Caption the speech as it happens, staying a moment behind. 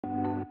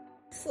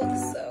This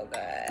looks so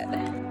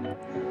good.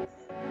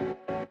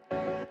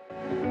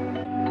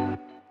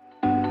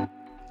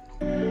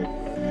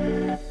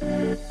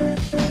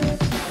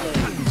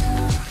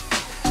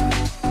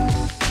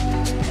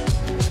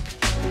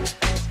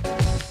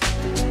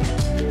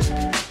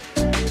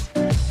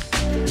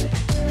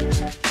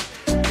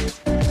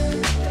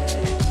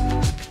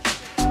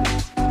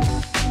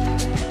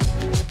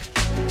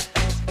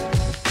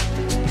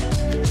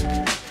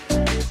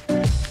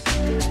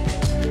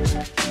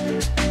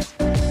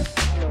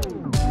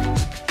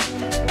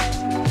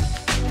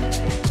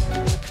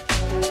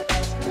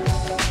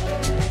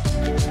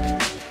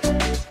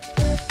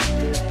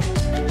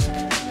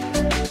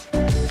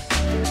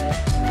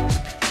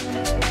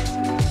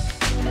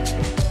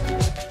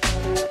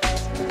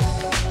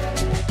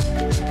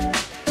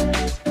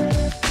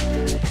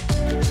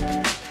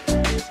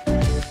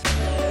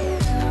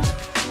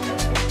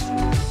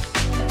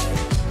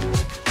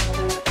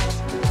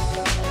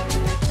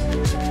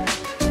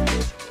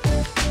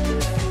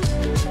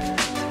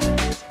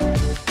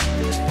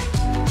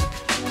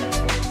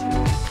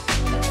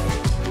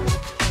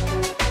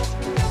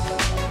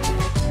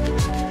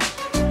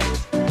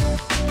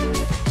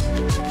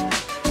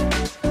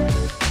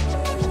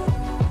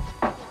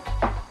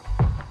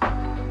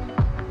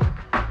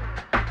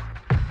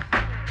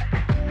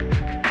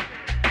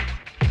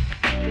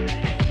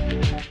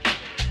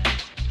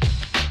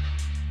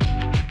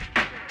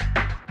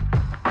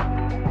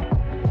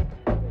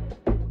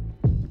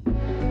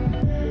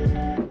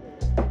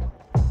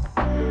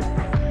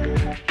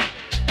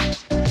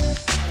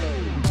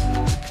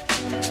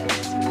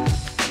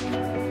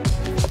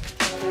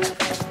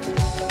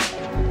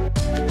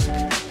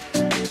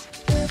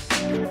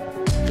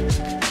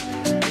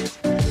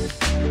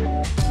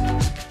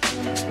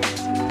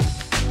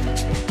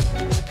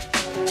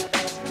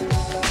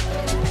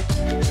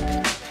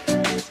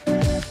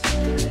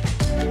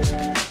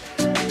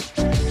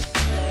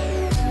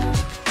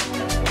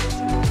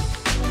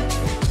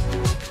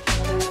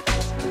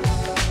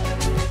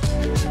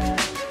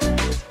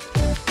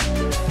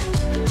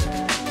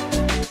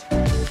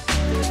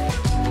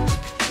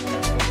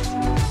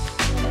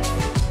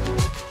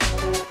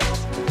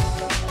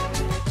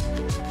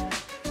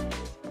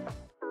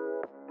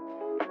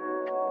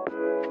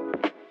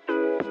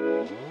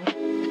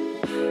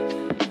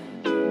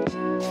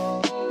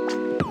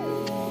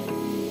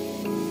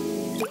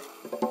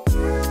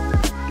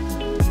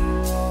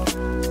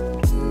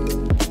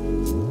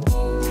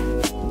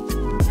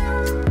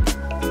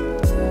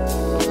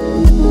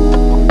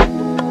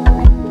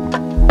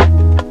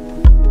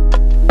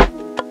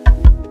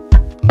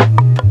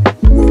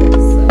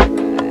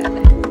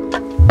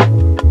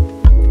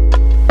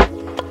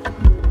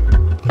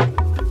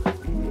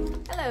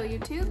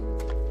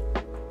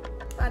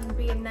 Thought it'd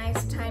be a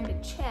nice time to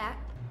chat.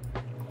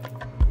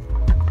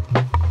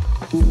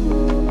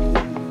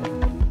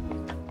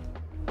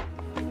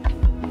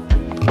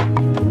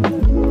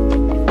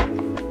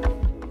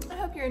 I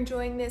hope you're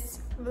enjoying this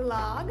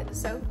vlog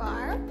so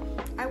far.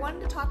 I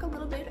wanted to talk a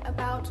little bit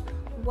about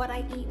what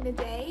I eat in a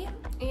day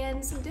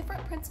and some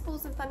different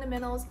principles and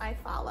fundamentals I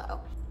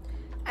follow.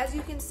 As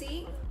you can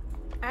see,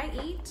 I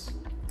eat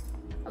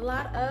a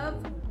lot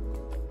of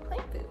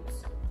plant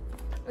foods.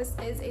 This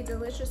is a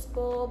delicious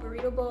bowl,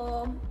 burrito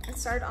bowl. I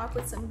started off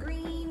with some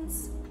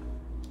greens,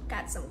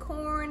 got some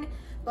corn,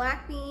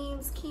 black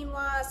beans,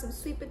 quinoa, some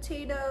sweet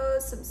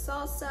potatoes, some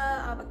salsa,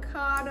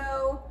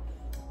 avocado,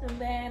 and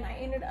then I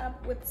ended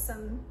up with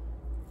some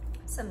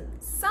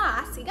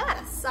sauce. You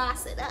gotta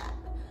sauce it up.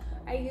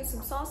 I used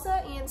some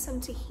salsa and some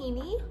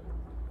tahini.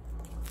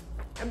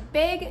 A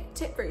big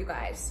tip for you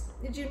guys.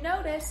 Did you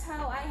notice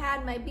how I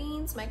had my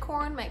beans, my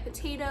corn, my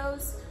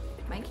potatoes,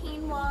 my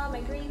quinoa, my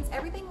greens,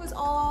 everything was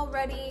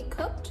already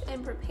cooked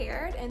and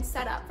prepared and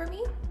set up for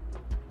me?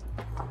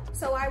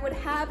 So I would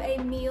have a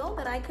meal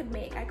that I could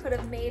make. I could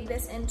have made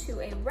this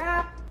into a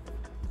wrap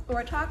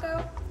or a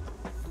taco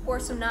or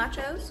some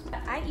nachos.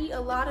 I eat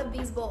a lot of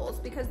these bowls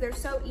because they're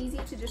so easy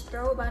to just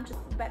throw a bunch of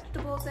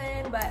vegetables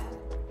in, but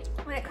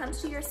when it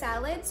comes to your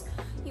salads,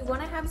 you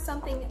want to have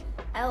something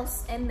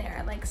else in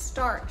there, like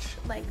starch.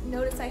 Like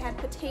notice I had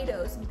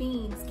potatoes,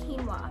 beans,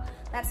 quinoa.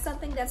 That's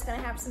something that's going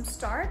to have some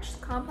starch.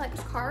 Complex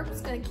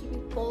carbs, going to keep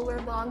you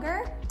fuller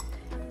longer.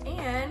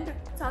 And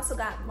it's also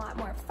got a lot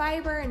more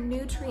fiber and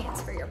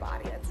nutrients for your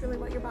body. That's really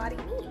what your body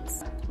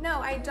needs. No,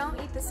 I don't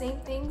eat the same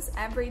things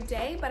every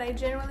day, but I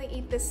generally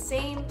eat the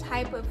same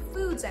type of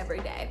foods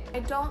every day. I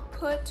don't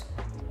put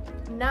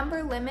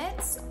number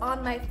limits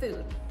on my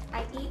food.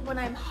 I eat when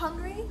I'm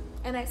hungry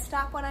and I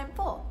stop when I'm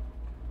full.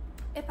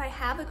 If I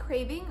have a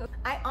craving,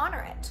 I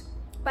honor it.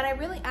 But I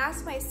really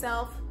ask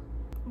myself,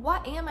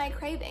 what am I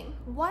craving?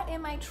 What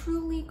am I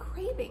truly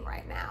craving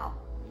right now?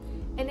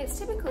 And it's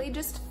typically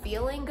just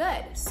feeling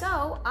good.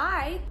 So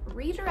I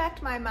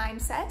redirect my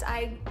mindset.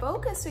 I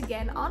focus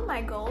again on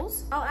my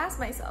goals. I'll ask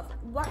myself,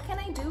 what can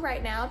I do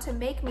right now to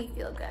make me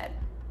feel good?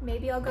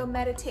 Maybe I'll go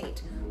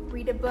meditate,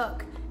 read a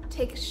book,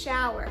 take a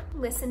shower,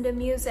 listen to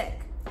music,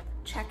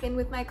 check in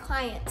with my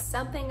clients,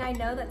 something I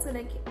know that's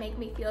gonna make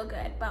me feel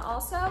good. But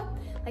also,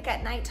 like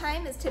at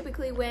nighttime is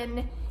typically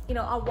when, you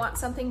know, I'll want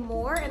something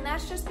more, and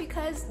that's just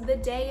because the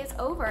day is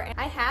over and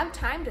I have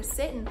time to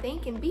sit and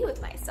think and be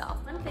with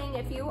myself. One thing,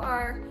 if you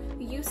are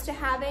used to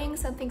having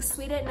something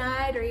sweet at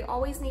night or you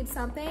always need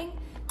something,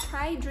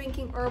 try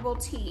drinking herbal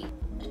tea.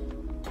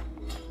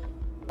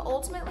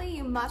 Ultimately,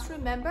 you must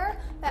remember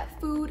that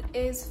food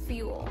is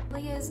fuel.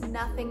 It is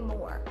nothing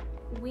more.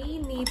 We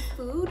need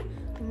food,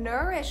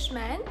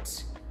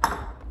 nourishment,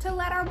 to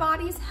let our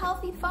bodies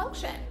healthy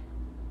function.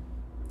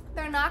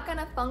 They're not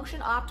gonna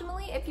function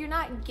optimally if you're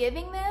not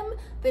giving them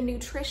the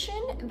nutrition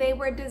they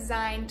were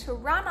designed to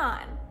run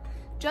on.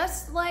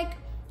 Just like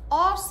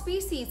all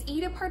species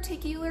eat a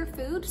particular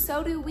food,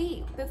 so do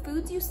we. The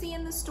foods you see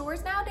in the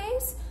stores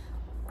nowadays,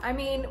 I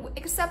mean,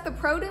 except the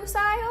produce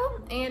aisle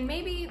and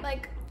maybe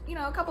like, you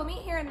know, a couple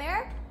meat here and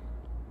there,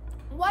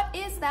 what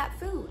is that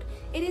food?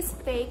 It is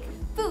fake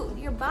food.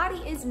 Your body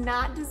is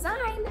not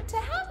designed to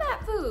have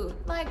that food.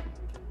 Like,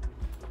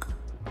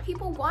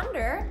 people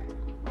wonder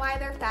why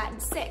they're fat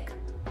and sick.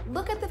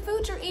 Look at the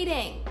food you're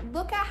eating.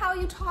 Look at how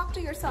you talk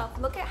to yourself.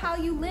 Look at how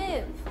you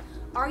live.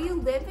 Are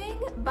you living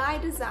by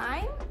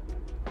design?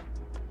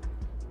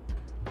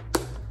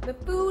 The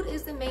food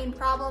is the main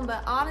problem,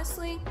 but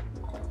honestly,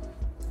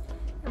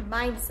 your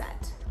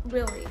mindset,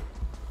 really.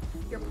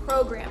 Your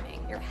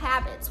programming, your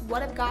habits,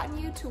 what have gotten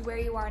you to where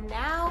you are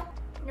now.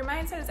 Your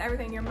mindset is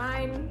everything. Your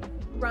mind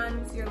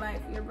runs your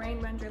life. Your brain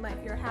runs your life,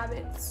 your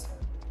habits,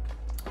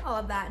 all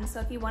of that. And so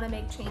if you want to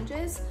make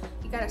changes,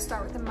 you got to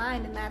start with the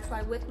mind. And that's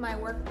why with my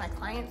work with my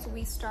clients,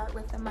 we start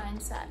with the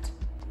mindset.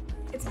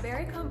 It's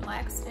very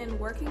complex, and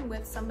working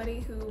with somebody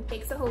who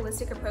takes a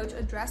holistic approach,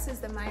 addresses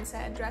the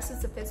mindset,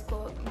 addresses the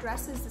physical,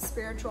 addresses the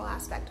spiritual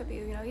aspect of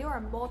you. You know, you are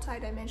a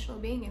multi-dimensional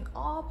being and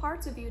all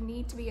parts of you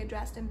need to be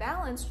addressed and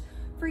balanced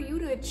for you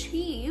to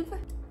achieve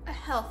a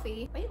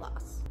healthy weight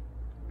loss.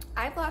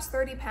 I've lost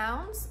 30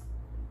 pounds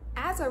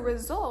as a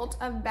result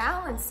of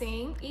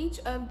balancing each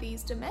of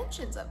these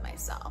dimensions of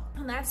myself.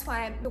 And that's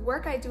why the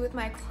work I do with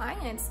my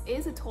clients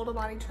is a total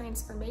body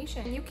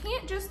transformation. You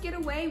can't just get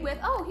away with,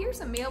 oh,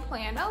 here's a meal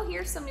plan, oh,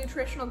 here's some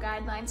nutritional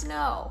guidelines.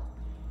 No,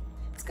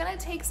 it's gonna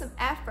take some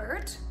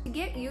effort to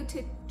get you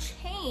to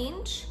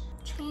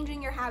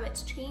changing your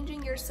habits,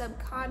 changing your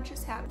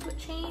subconscious habits, what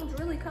change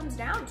really comes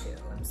down to.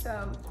 And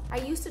so I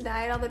used to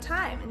diet all the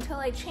time until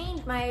I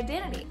changed my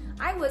identity.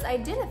 I was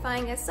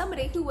identifying as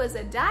somebody who was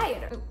a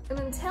dieter. And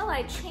until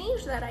I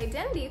changed that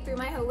identity through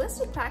my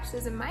holistic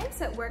practices and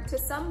mindset work to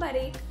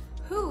somebody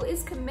who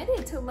is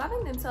committed to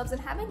loving themselves and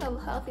having a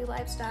healthy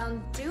lifestyle,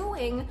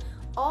 doing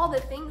all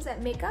the things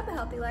that make up a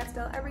healthy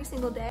lifestyle every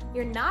single day.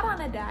 You're not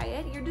on a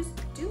diet, you're just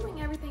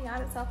doing everything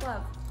out of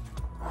self-love.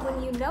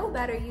 When you know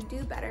better, you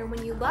do better.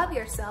 When you love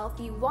yourself,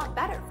 you want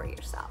better for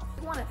yourself.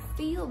 You want to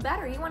feel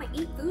better. You want to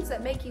eat foods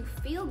that make you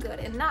feel good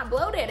and not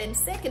bloated and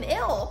sick and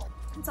ill.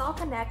 It's all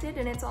connected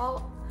and it's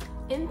all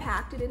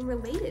impacted and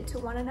related to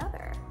one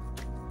another.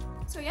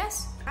 So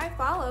yes, I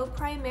follow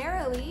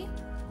primarily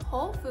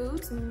whole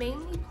foods,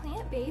 mainly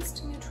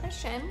plant-based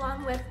nutrition,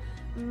 along with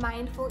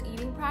mindful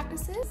eating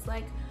practices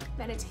like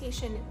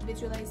meditation,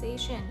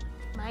 visualization,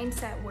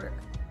 mindset work.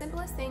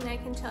 Simplest thing I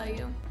can tell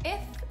you, if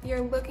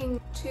you're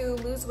looking to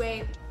lose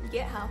weight,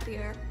 get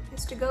healthier,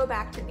 is to go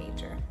back to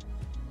nature.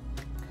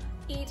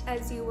 Eat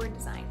as you were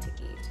designed to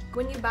eat.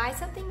 When you buy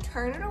something,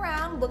 turn it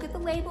around, look at the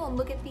label and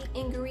look at the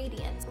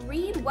ingredients.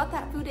 Read what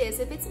that food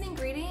is. If it's an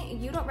ingredient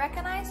you don't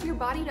recognize, your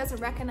body doesn't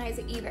recognize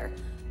it either.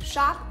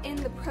 Shop in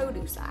the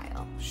produce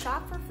aisle.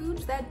 Shop for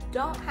foods that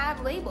don't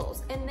have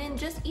labels and then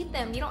just eat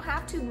them. You don't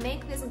have to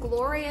make this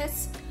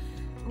glorious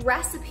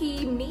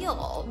recipe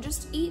meal.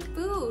 Just eat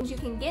food you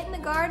can get in the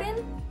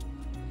garden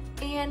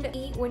and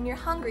eat when you're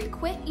hungry.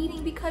 Quit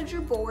eating because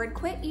you're bored.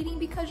 Quit eating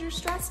because you're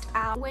stressed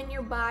out. When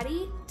your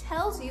body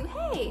tells you,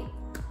 hey,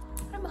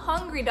 I'm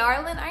hungry,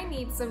 darling, I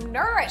need some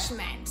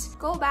nourishment,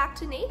 go back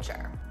to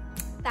nature.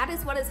 That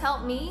is what has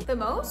helped me the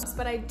most,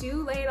 but I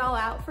do lay it all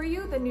out for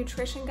you, the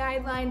nutrition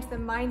guidelines, the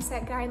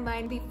mindset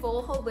guideline, the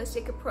full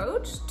holistic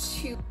approach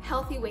to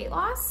healthy weight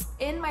loss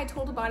in my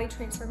total body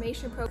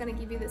transformation program. I'm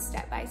gonna give you this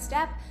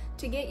step-by-step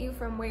to get you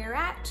from where you're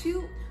at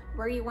to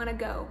where you wanna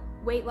go.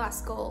 Weight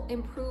loss goal,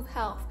 improve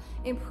health,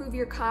 improve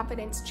your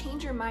confidence,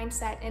 change your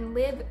mindset, and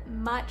live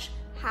much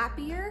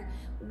happier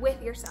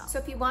with yourself. So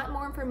if you want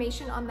more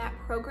information on that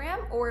program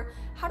or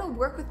how to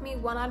work with me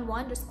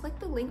one-on-one, just click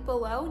the link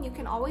below and you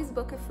can always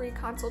book a free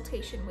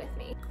consultation with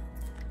me.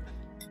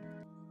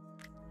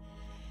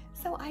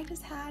 So I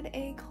just had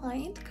a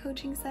client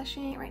coaching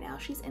session. Right now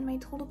she's in my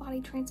total body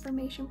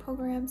transformation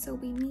program. So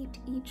we meet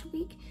each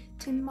week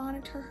to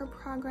monitor her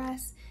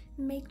progress,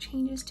 make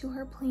changes to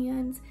her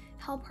plans,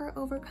 help her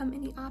overcome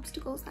any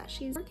obstacles that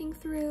she's working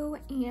through,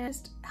 and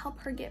just help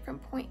her get from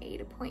point A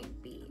to point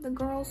B. The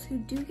girls who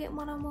do get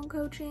one-on-one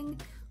coaching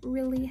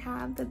really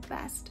have the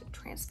best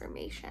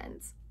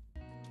transformations.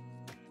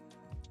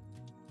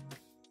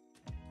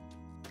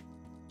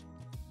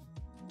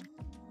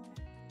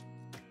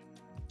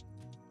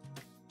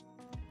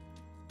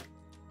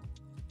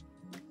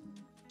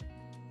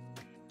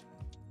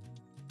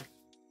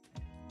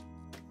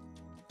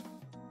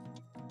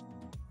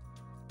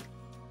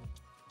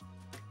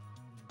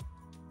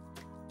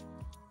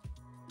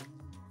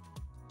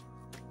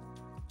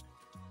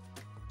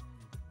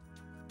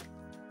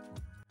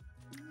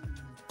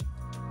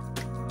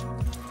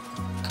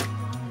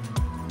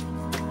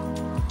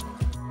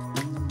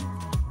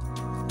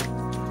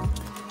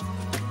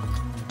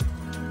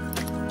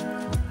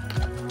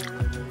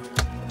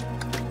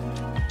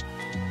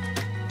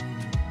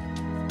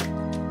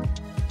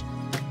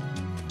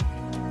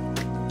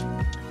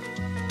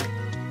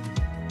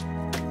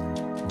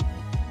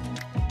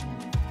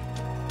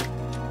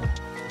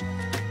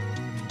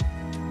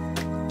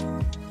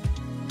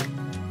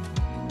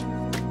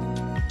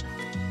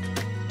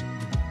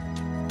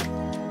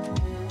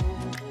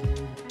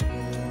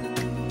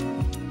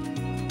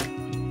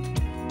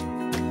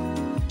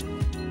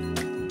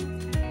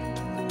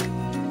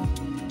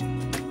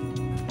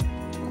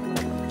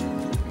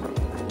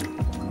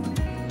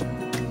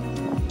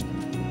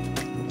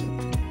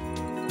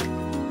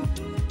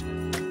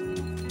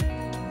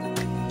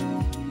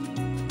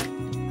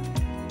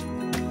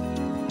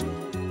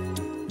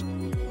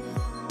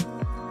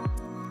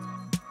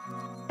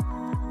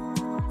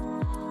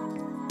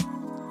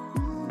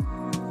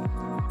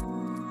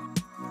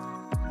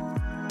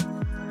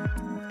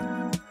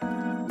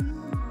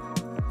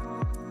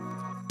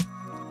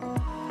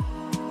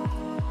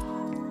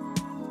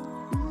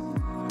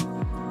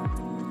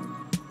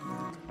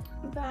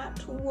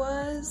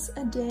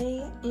 a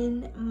day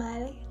in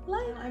my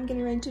life. I'm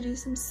getting ready to do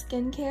some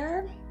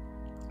skincare,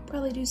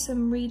 probably do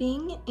some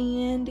reading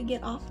and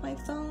get off my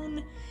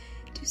phone,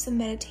 do some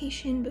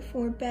meditation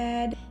before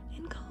bed,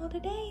 and call it a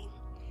day.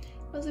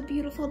 It was a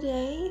beautiful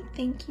day.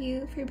 Thank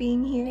you for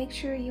being here. Make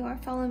sure you are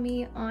following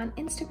me on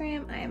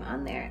Instagram. I am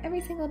on there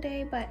every single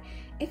day, but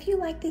if you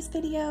like this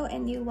video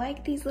and you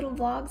like these little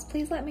vlogs,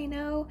 please let me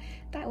know.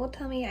 That will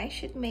tell me I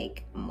should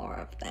make more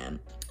of them.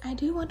 I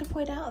do want to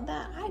point out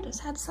that I just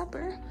had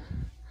supper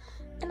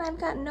and I've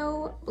got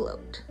no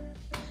bloat.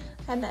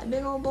 I had that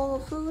big old bowl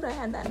of food, I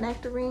had that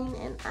nectarine,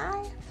 and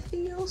I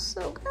feel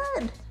so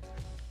good.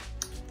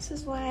 This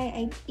is why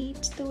I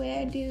eat the way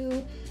I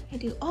do. I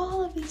do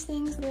all of these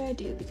things the way I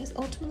do because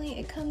ultimately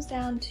it comes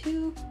down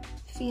to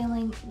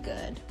feeling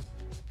good.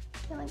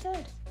 Feeling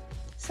good.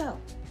 So,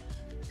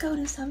 go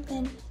do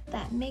something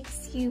that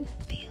makes you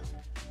feel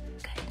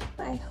good.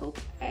 I hope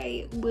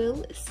I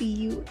will see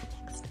you